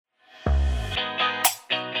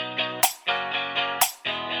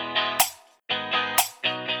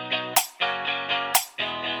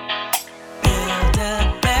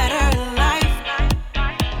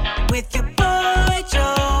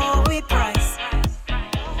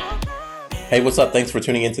Hey, what's up? Thanks for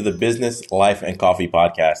tuning into the Business, Life, and Coffee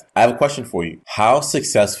podcast. I have a question for you. How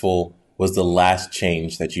successful was the last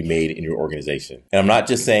change that you made in your organization? And I'm not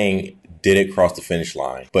just saying, did it cross the finish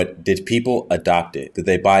line, but did people adopt it? Did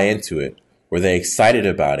they buy into it? Were they excited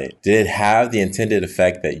about it? Did it have the intended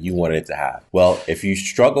effect that you wanted it to have? Well, if you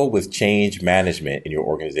struggle with change management in your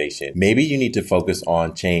organization, maybe you need to focus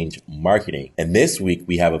on change marketing. And this week,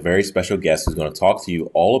 we have a very special guest who's going to talk to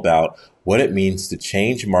you all about what it means to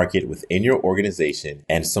change market within your organization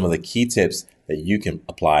and some of the key tips that you can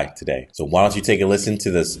apply today. So why don't you take a listen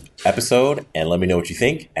to this episode and let me know what you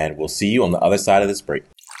think, and we'll see you on the other side of this break.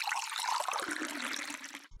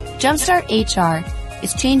 Jumpstart HR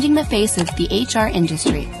is changing the face of the HR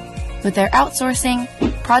industry with their outsourcing,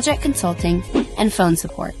 project consulting, and phone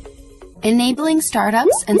support, enabling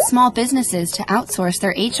startups and small businesses to outsource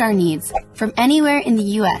their HR needs from anywhere in the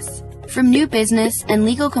U.S., from new business and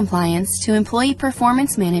legal compliance to employee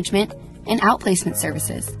performance management and outplacement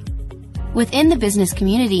services. Within the business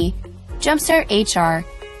community, Jumpstart HR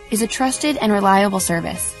is a trusted and reliable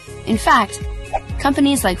service. In fact,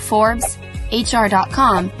 companies like Forbes,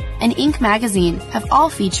 HR.com, and Inc. magazine have all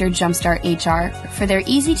featured Jumpstart HR for their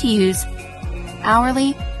easy-to-use,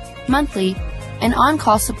 hourly, monthly, and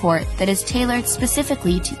on-call support that is tailored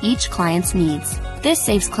specifically to each client's needs. This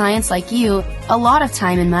saves clients like you a lot of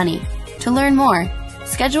time and money. To learn more,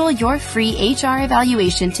 schedule your free HR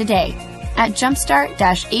evaluation today at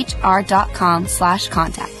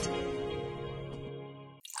jumpstart-hr.com/contact.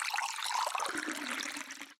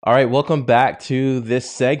 All right, welcome back to this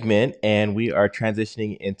segment, and we are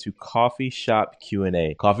transitioning into Coffee Shop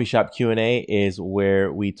Q&A. Coffee Shop Q&A is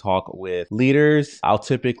where we talk with leaders. I'll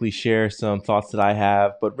typically share some thoughts that I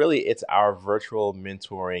have, but really it's our virtual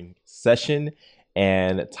mentoring session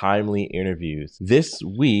and timely interviews. This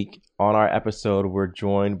week on our episode, we're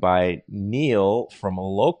joined by Neil from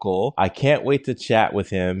Local. I can't wait to chat with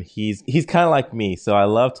him. He's kind of like me, so I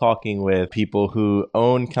love talking with people who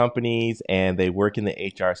own companies and they work in the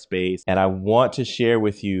HR space. And I want to share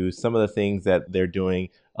with you some of the things that they're doing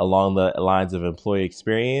along the lines of employee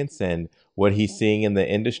experience and what he's seeing in the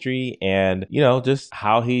industry and, just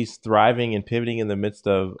how he's thriving and pivoting in the midst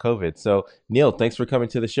of COVID. So, Neil, thanks for coming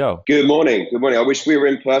to the show. Good morning. Good morning. I wish we were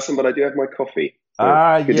in person, but I do have my coffee.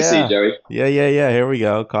 Good to see you, Joey. Yeah. Here we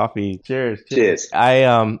go. Coffee. Cheers.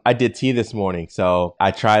 I did tea this morning, so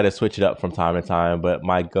I try to switch it up from time to time. But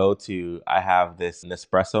my go-to, I have this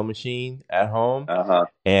Nespresso machine at home,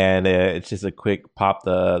 and it's just a quick pop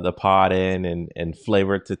the pod in and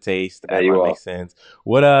flavor it to taste. That might make sense.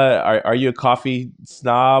 What are you a coffee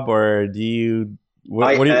snob, or do you?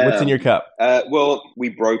 What's in your cup? Well, we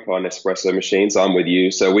broke our Nespresso machines. I'm with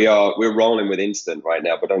you. So we're rolling with instant right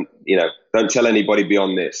now, but don't tell anybody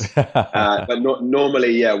beyond this. But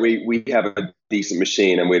normally, we have a decent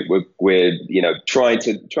machine, and we're trying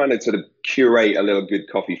to sort of curate a little good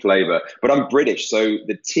coffee flavor. But I'm British, so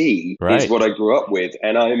the tea is what I grew up with,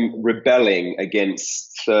 and I'm rebelling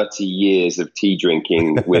against 30 years of tea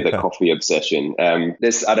drinking with a coffee obsession. I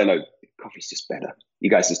don't know. Coffee's just better.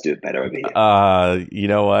 You guys just do it better over here. You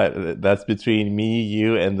know what? That's between me,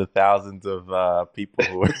 you, and the thousands of people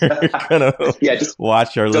who are going to just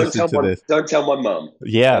watch or listen to this. Don't tell my mum.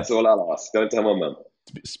 Yeah. That's all I'll ask. Don't tell my mum.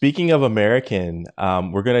 Speaking of American,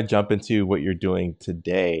 we're going to jump into what you're doing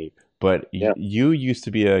today. But you used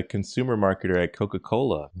to be a consumer marketer at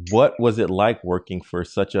Coca-Cola. What was it like working for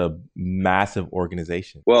such a massive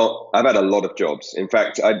organization? Well, I've had a lot of jobs. In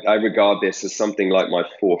fact, I regard this as something like my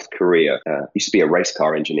fourth career. Used to be a race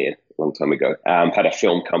car engineer a long time ago. Had a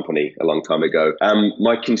film company a long time ago.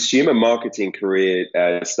 My consumer marketing career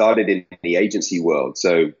started in the agency world.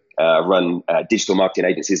 So run digital marketing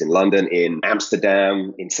agencies in London, in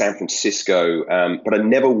Amsterdam, in San Francisco, but I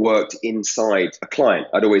never worked inside a client.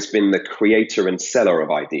 I'd always been the creator and seller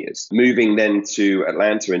of ideas. Moving then to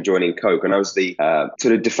Atlanta and joining Coke, and I was the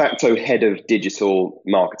sort of de facto head of digital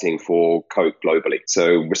marketing for Coke globally.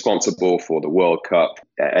 So responsible for the World Cup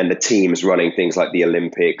and the teams running things like the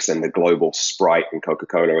Olympics and the global Sprite and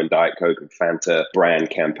Coca-Cola and Diet Coke and Fanta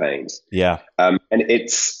brand campaigns. Yeah. And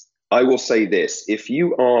I will say this, if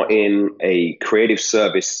you are in a creative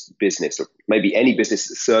service business, or maybe any business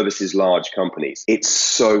that services large companies, it's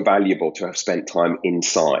so valuable to have spent time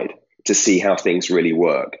inside to see how things really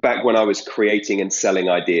work. Back when I was creating and selling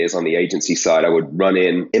ideas on the agency side, I would run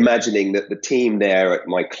in, imagining that the team there at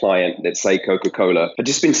my client, let's say Coca-Cola, had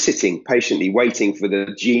just been sitting patiently waiting for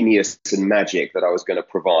the genius and magic that I was going to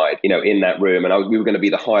provide, in that room. And we were going to be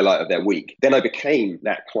the highlight of their week. Then I became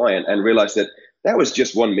that client and realized that was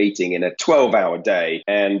just one meeting in a 12-hour day,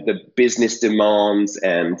 and the business demands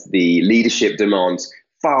and the leadership demands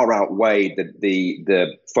far outweighed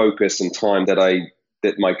the focus and time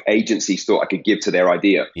that my agencies thought I could give to their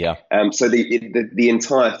idea. Yeah. So the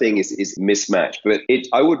entire thing is mismatched. But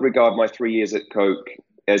I would regard my 3 years at Coke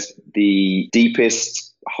as the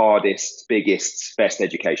deepest, hardest, biggest, best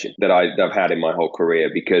education that I've had in my whole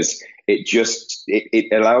career, because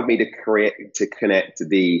it allowed me to connect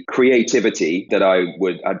the creativity that I'd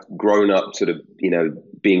grown up sort of,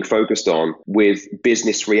 being focused on with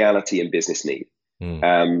business reality and business need.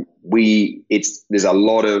 There's a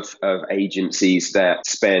lot of agencies that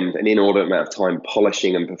spend an inordinate amount of time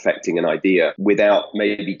polishing and perfecting an idea without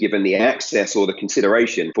maybe given the access or the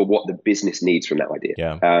consideration for what the business needs from that idea.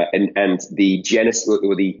 Yeah. And the genesis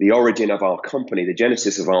or the origin of our company, the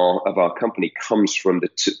genesis of our company comes from the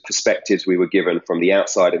perspectives we were given from the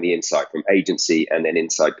outside and the inside, from agency and then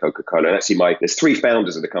inside Coca-Cola. And actually, there's 3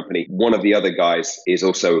 founders of the company. One of the other guys is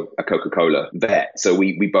also a Coca-Cola vet, so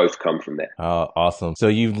we both come from there. Awesome. So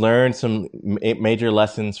you've learned some major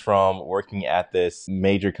lessons from working at this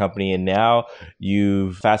major company, and now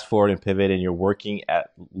you've fast forward and pivot and you're working at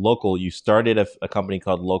Local. You started a company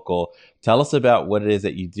called Local. Tell us about what it is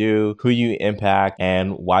that you do, who you impact,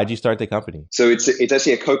 and why'd you start the company? So it's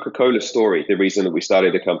actually a Coca-Cola story, the reason that we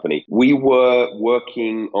started the company. We were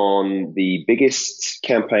working on the biggest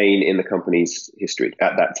campaign in the company's history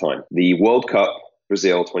at that time, the World Cup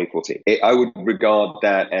Brazil 2014. I would regard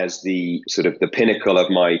that as the sort of the pinnacle of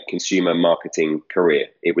my consumer marketing career.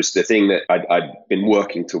 It was the thing that I'd been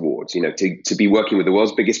working towards, to be working with the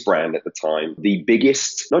world's biggest brand at the time, the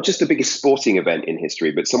biggest, not just the biggest sporting event in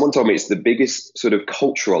history, but someone told me it's the biggest sort of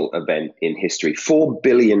cultural event in history. 4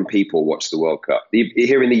 billion people watch the World Cup.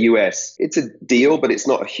 Here in the US, it's a deal, but it's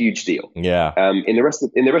not a huge deal. Yeah. In the rest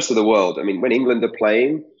of the world, I mean, when England are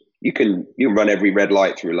playing, you can run every red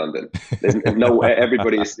light through London. There's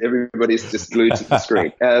everybody's just glued to the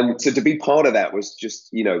screen. So to be part of that was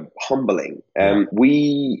just, humbling.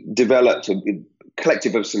 We developed a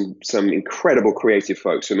collective of some incredible creative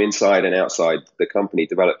folks from inside and outside the company,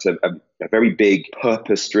 developed a very big,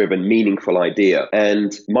 purpose-driven, meaningful idea.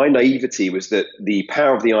 And my naivety was that the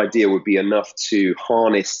power of the idea would be enough to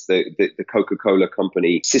harness the Coca-Cola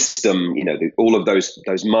company system, all of those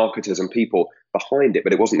marketers and people behind it.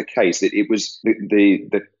 But it wasn't the case. It was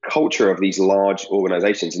the culture of these large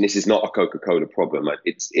organizations, and this is not a Coca-Cola problem.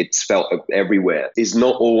 It's felt everywhere, is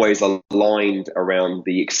not always aligned around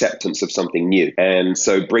the acceptance of something new. And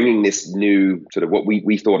so bringing this new sort of what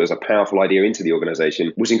we thought as a powerful idea into the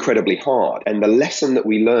organization was incredibly hard. And the lesson that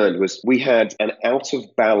we learned was we had an out of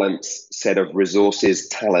balance set of resources,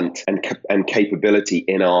 talent, and capability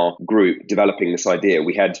in our group developing this idea.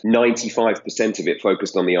 We had 95% of it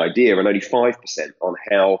focused on the idea and only 5% on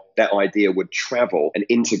how that idea would travel and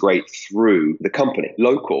integrate through the company.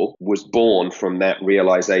 Local was born from that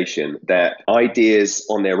realization that ideas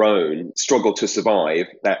on their own struggle to survive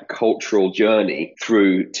that cultural journey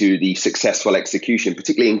through to the successful execution,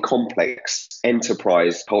 particularly in complex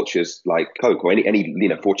enterprise cultures like Coke or any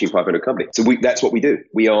Fortune 500 company. So that's what we do.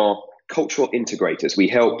 We are cultural integrators. We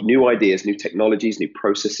help new ideas, new technologies, new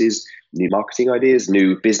processes, new marketing ideas,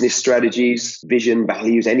 new business strategies, vision,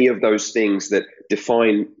 values, any of those things that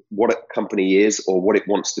define what a company is or what it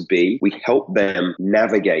wants to be. We help them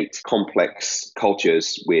navigate complex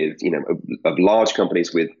cultures with, of large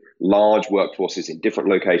companies with large workforces in different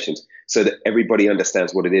locations so that everybody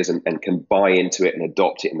understands what it is and can buy into it and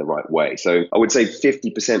adopt it in the right way. So I would say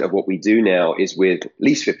 50% of what we do now is with at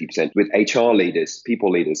least 50% with HR leaders,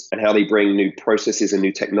 people leaders, and how they bring new processes and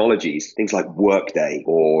new technologies, things like Workday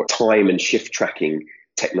or time and shift tracking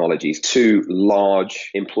technologies to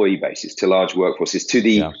large employee bases, to large workforces, to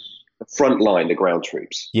the front line, the ground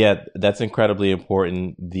troops. Yeah, that's incredibly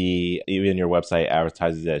important. Even your website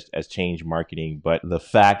advertises as change marketing, but the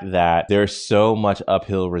fact that there's so much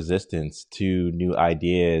uphill resistance to new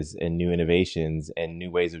ideas and new innovations and new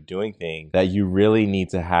ways of doing things that you really need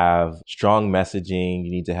to have strong messaging, you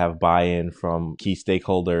need to have buy-in from key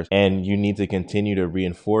stakeholders, and you need to continue to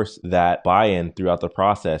reinforce that buy-in throughout the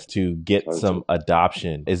process to get some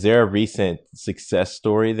adoption. Is there a recent success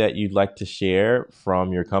story that you'd like to share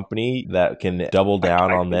from your company that can double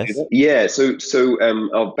down on this? Yeah, so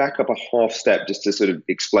I'll back up a half step just to sort of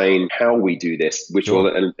explain how we do this, which will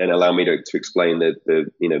and allow me to explain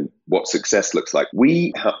the what success looks like.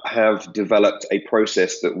 We have developed a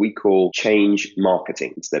process that we call change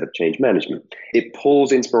marketing instead of change management. It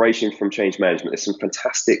pulls inspiration from change management. There's some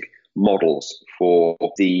fantastic models for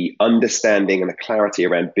the understanding and the clarity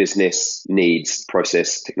around business needs,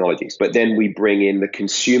 process, technologies. But then we bring in the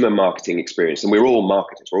consumer marketing experience, and we're all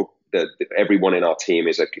marketers. We're all everyone in our team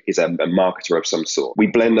is a marketer of some sort. We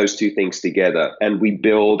blend those two things together and we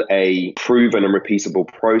build a proven and repeatable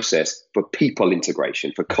process for people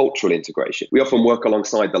integration, for cultural integration. We often work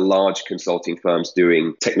alongside the large consulting firms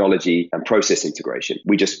doing technology and process integration.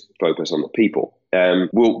 We just focus on the people.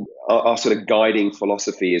 Our sort of guiding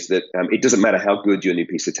philosophy is that it doesn't matter how good your new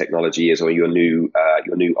piece of technology is or your new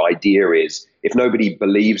idea is. If nobody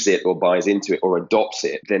believes it or buys into it or adopts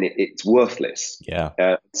it, then it's worthless.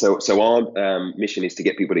 Yeah. So our mission is to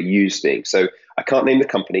get people to use things. So I can't name the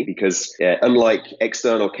company because unlike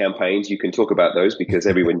external campaigns, you can talk about those because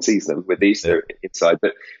everyone sees them. With these, they're inside.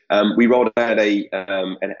 But we rolled out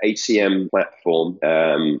an HCM platform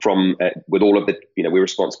with all of the, we're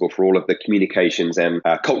responsible for all of the communications and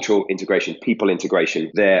cultural integration, people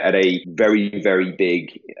integration there at a very, very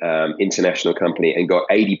big international company and got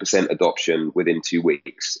 80% adoption within 2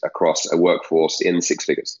 weeks across a workforce in 6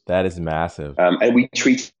 figures. That is massive. And we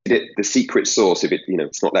treated it the secret sauce of it.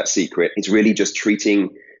 It's not that secret. It's really just treating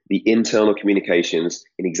the internal communications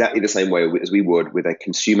in exactly the same way as we would with a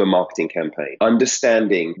consumer marketing campaign,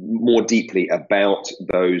 understanding more deeply about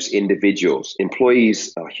those individuals.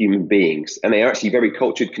 Employees are human beings, and they are actually very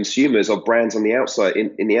cultured consumers of brands on the outside,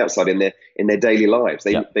 in their daily lives.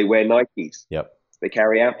 They wear Nikes. Yep. They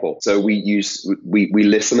carry Apple. So we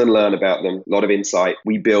listen and learn about them, a lot of insight.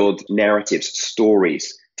 We build narratives,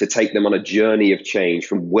 stories to take them on a journey of change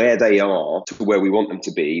from where they are to where we want them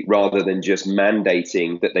to be, rather than just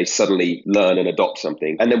mandating that they suddenly learn and adopt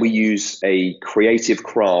something. And then we use a creative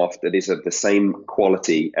craft that is of the same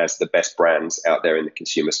quality as the best brands out there in the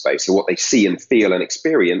consumer space. So what they see and feel and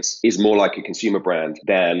experience is more like a consumer brand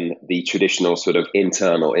than the traditional sort of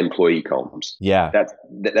internal employee comms. Yeah.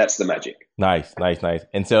 That's the magic. Nice.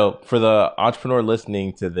 And so for the entrepreneur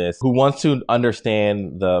listening to this who wants to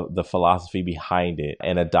understand the philosophy behind it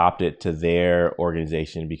and adopt it to their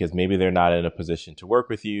organization, because maybe they're not in a position to work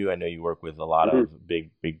with you. I know you work with a lot of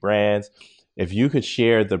big brands. If you could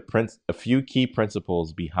share a few key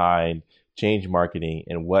principles behind change marketing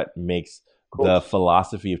and what makes the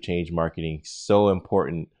philosophy of change marketing so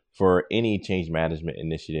important for any change management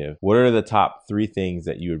initiative, what are the top 3 things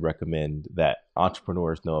that you would recommend that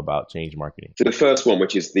entrepreneurs know about change marketing? So the first one,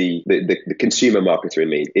 which is the consumer marketer in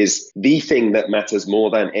me, is the thing that matters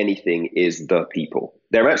more than anything is the people.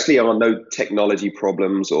 There actually are no technology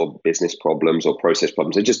problems or business problems or process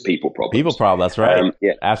problems. They're just people problems. People problem, that's right.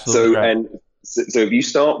 Yeah, absolutely. So if you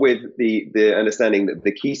start with the understanding that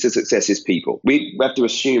the key to success is people, we have to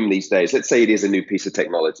assume these days, let's say it is a new piece of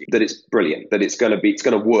technology, that it's brilliant, that it's going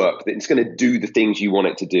to work, that it's going to do the things you want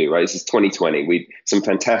it to do, right? This is 2020. Some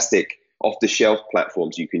fantastic off-the-shelf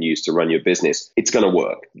platforms you can use to run your business. It's going to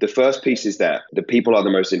work. The first piece is that the people are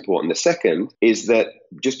the most important. The second is that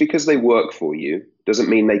just because they work for you doesn't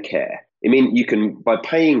mean they care. I mean, by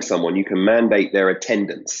paying someone, you can mandate their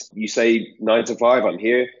attendance. You say 9 to 5, I'm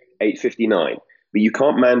here, 8:59, but you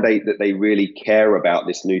can't mandate that they really care about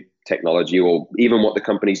this new technology or even what the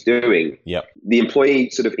company's doing. Yep. The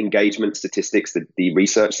employee sort of engagement statistics, the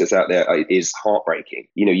research that's out there is heartbreaking.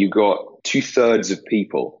 You've got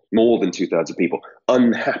more than 2/3 of people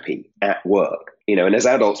unhappy at work. And as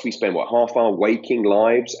adults, we spend half our waking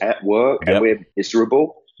lives at work, and we're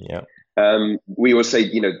miserable. Yeah. We always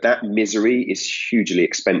say, that misery is hugely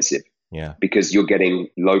expensive. Yeah. Because you're getting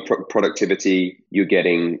low productivity, you're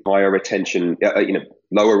getting higher retention,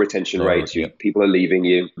 lower retention rates. People are leaving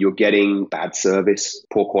you. You're getting bad service,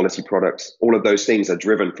 poor quality products. All of those things are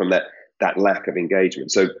driven from that lack of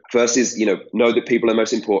engagement. So first is, know that people are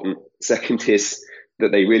most important. Second is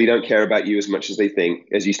that they really don't care about you as much as you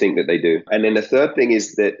think that they do. And then the third thing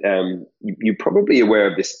is that you're probably aware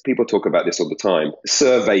of this. People talk about this all the time,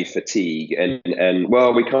 survey fatigue, and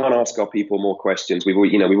well, we can't ask our people more questions. We've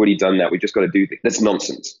already done that. We've just got to do this. That's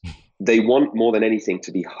nonsense. They want more than anything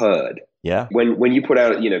to be heard. Yeah. When you put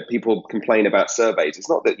out, people complain about surveys. It's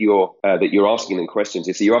not that you're asking them questions.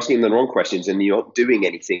 It's that you're asking them the wrong questions and you're not doing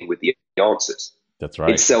anything with the answers. That's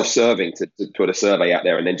right. It's self-serving to put a survey out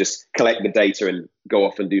there and then just collect the data and go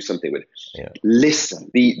off and do something with it. Yeah.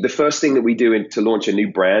 Listen. The first thing that we do to launch a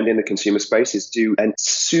new brand in the consumer space is do a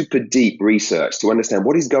super deep research to understand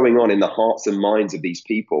what is going on in the hearts and minds of these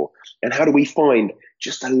people and how do we find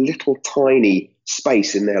just a little tiny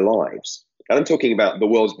space in their lives. And I'm talking about the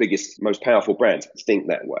world's biggest, most powerful brands think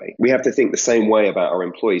that way. We have to think the same way about our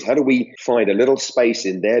employees. How do we find a little space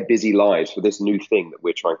in their busy lives for this new thing that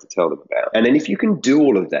we're trying to tell them about? And then if you can do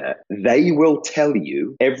all of that, they will tell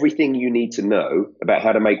you everything you need to know about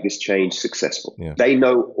how to make this change successful. Yeah. They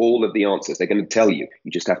know all of the answers. They're going to tell you.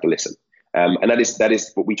 You just have to listen. And that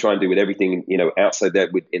is what we try and do with everything, outside there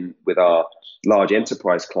with our large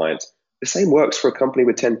enterprise clients. The same works for a company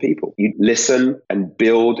with 10 people. You listen and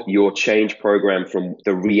build your change program from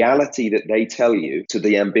the reality that they tell you to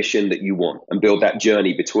the ambition that you want, and build that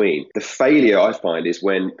journey between. The failure I find is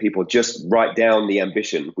when people just write down the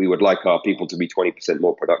ambition. We would like our people to be 20%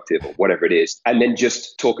 more productive or whatever it is, and then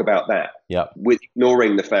just talk about that. Yep. With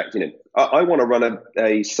ignoring the fact, I want to run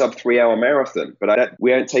a sub 3-hour marathon, but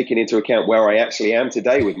we aren't taking into account where I actually am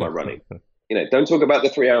today with my running. Don't talk about the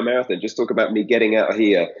 3-hour marathon. Just talk about me getting out of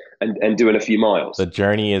here and doing a few miles. The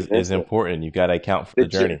journey is important. You've got to account for the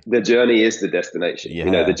journey. The journey is the destination.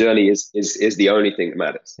 Yeah. The journey is the only thing that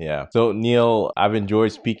matters. Yeah. So Neil, I've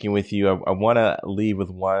enjoyed speaking with you. I want to leave with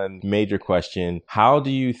one major question. How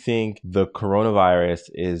do you think the coronavirus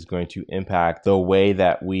is going to impact the way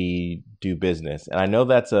that we do business? And I know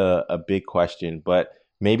that's a big question, but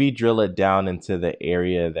maybe drill it down into the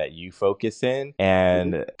area that you focus in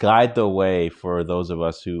and guide the way for those of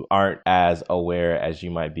us who aren't as aware as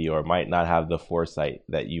you might be, or might not have the foresight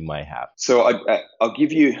that you might have. So I'll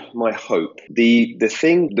give you my hope. The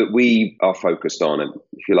thing that we are focused on, and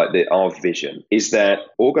if you like, our vision, is that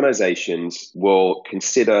organizations will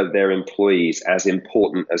consider their employees as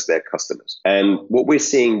important as their customers. And what we're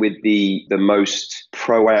seeing with the most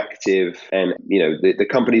proactive and, the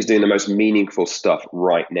companies doing the most meaningful stuff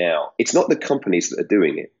right now, it's not the companies that are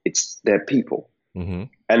doing it, it's their people. Mm-hmm.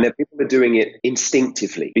 And their people are doing it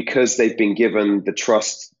instinctively because they've been given the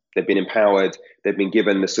trust, they've been empowered, they've been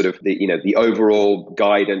given the sort of the overall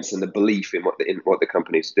guidance and the belief in what the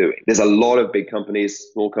company's doing. There's a lot of big companies,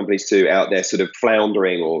 small companies too, out there sort of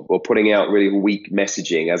floundering or putting out really weak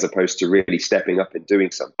messaging as opposed to really stepping up and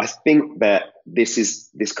doing something. I think that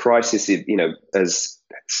this crisis is, as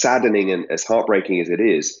saddening and as heartbreaking as it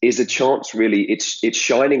is a chance. Really, it's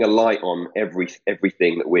shining a light on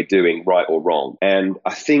everything that we're doing, right or wrong. And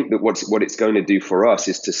I think that what it's going to do for us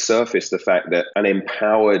is to surface the fact that an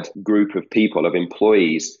empowered group of people, of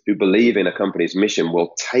employees who believe in a company's mission,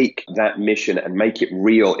 will take that mission and make it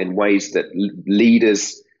real in ways that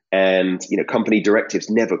leaders and company directives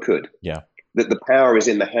never could. Yeah. That the power is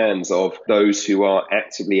in the hands of those who are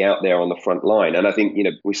actively out there on the front line. And I think,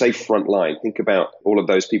 we say front line, think about all of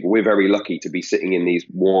those people. We're very lucky to be sitting in these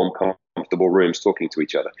warm, comfortable rooms talking to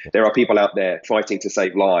each other. There are people out there fighting to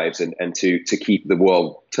save lives and to keep the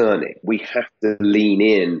world turning. We have to lean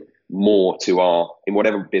in more in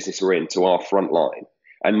whatever business we're in, to our front line.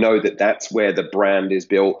 And know that that's where the brand is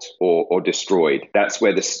built or destroyed. That's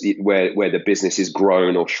where the business is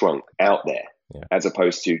grown or shrunk, out there. Yeah. As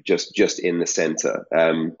opposed to just in the center.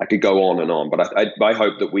 I could go on and on, but I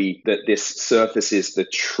hope that this surfaces the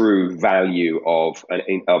true value of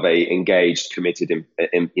a engaged, committed,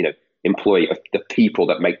 employee, of the people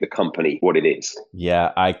that make the company what it is.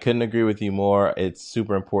 Yeah, I couldn't agree with you more. It's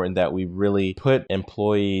super important that we really put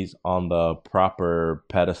employees on the proper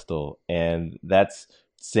pedestal, and that's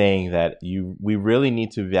saying that we really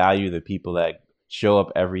need to value the people that show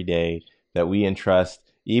up every day, that we entrust.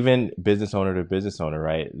 Even business owner to business owner,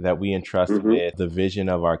 right? That we entrust with the vision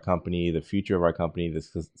of our company, the future of our company, the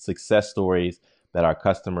success stories that our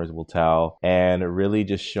customers will tell, and really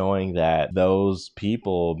just showing that those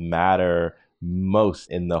people matter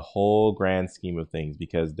most in the whole grand scheme of things,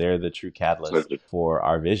 because they're the true catalyst for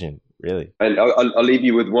our vision, really. And I'll leave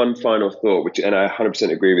you with one final thought, and I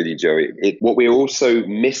 100% agree with you, Joey. What we're also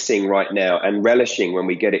missing right now and relishing when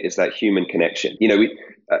we get it is that human connection.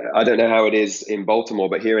 I don't know how it is in Baltimore,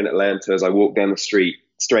 but here in Atlanta, as I walk down the street,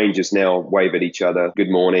 strangers now wave at each other. Good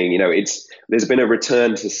morning. There's been a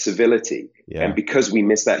return to civility. Yeah. And because we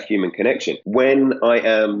miss that human connection, when I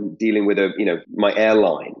am dealing with my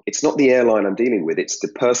airline, it's not the airline I'm dealing with. It's the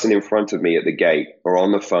person in front of me at the gate or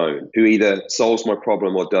on the phone who either solves my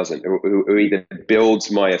problem or doesn't, who either builds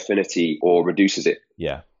my affinity or reduces it.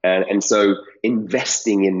 Yeah. And so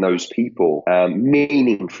investing in those people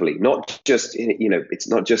meaningfully, not just, it's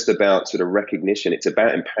not just about sort of recognition, it's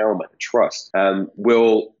about empowerment and trust,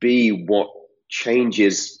 will be what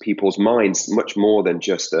changes people's minds much more than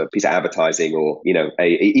just a piece of advertising or,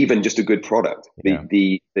 even just a good product. Yeah.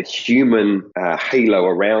 The human halo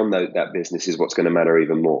around that business is what's going to matter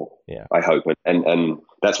even more, yeah. I hope. And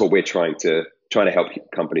that's what we're trying to help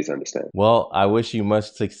companies understand. Well, I wish you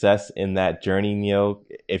much success in that journey, Neil.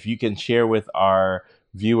 If you can share with our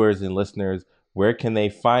viewers and listeners, where can they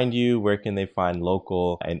find you? Where can they find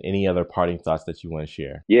Local, and any other parting thoughts that you want to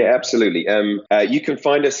share? Yeah, absolutely. You can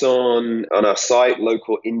find us on our site,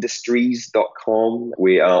 localindustries.com.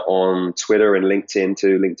 We are on Twitter and LinkedIn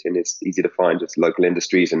too. LinkedIn is easy to find, just Local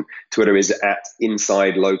Industries, and Twitter is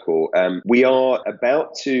 @InsideLocal. We are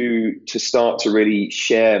about to start to really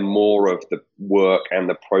share more of the work and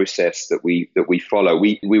the process that we follow.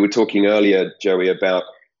 We were talking earlier, Joey, about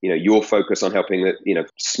your focus on helping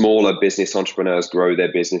smaller business entrepreneurs grow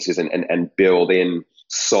their businesses and build in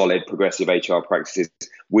solid progressive HR practices.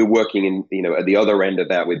 We're working in, at the other end of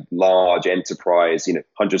that with large enterprise,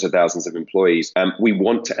 hundreds of thousands of employees. We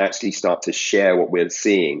want to actually start to share what we're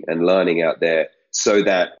seeing and learning out there, so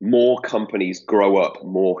that more companies grow up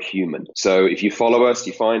more human. So if you follow us,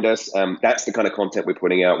 you find us, that's the kind of content we're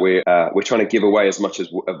putting out. We're trying to give away as much of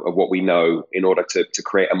what we know in order to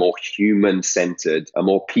create a more human-centered, a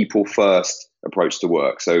more people-first approach to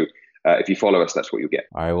work. So if you follow us, that's what you'll get.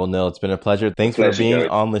 All right. Well, Neil, it's been a pleasure. Thanks for being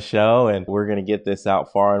on the show. And we're going to get this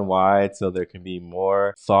out far and wide so there can be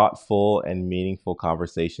more thoughtful and meaningful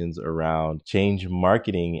conversations around change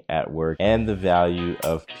marketing at work and the value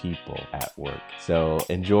of people at work. So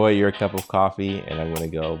enjoy your cup of coffee, and I'm going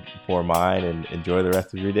to go pour mine and enjoy the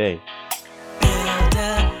rest of your day.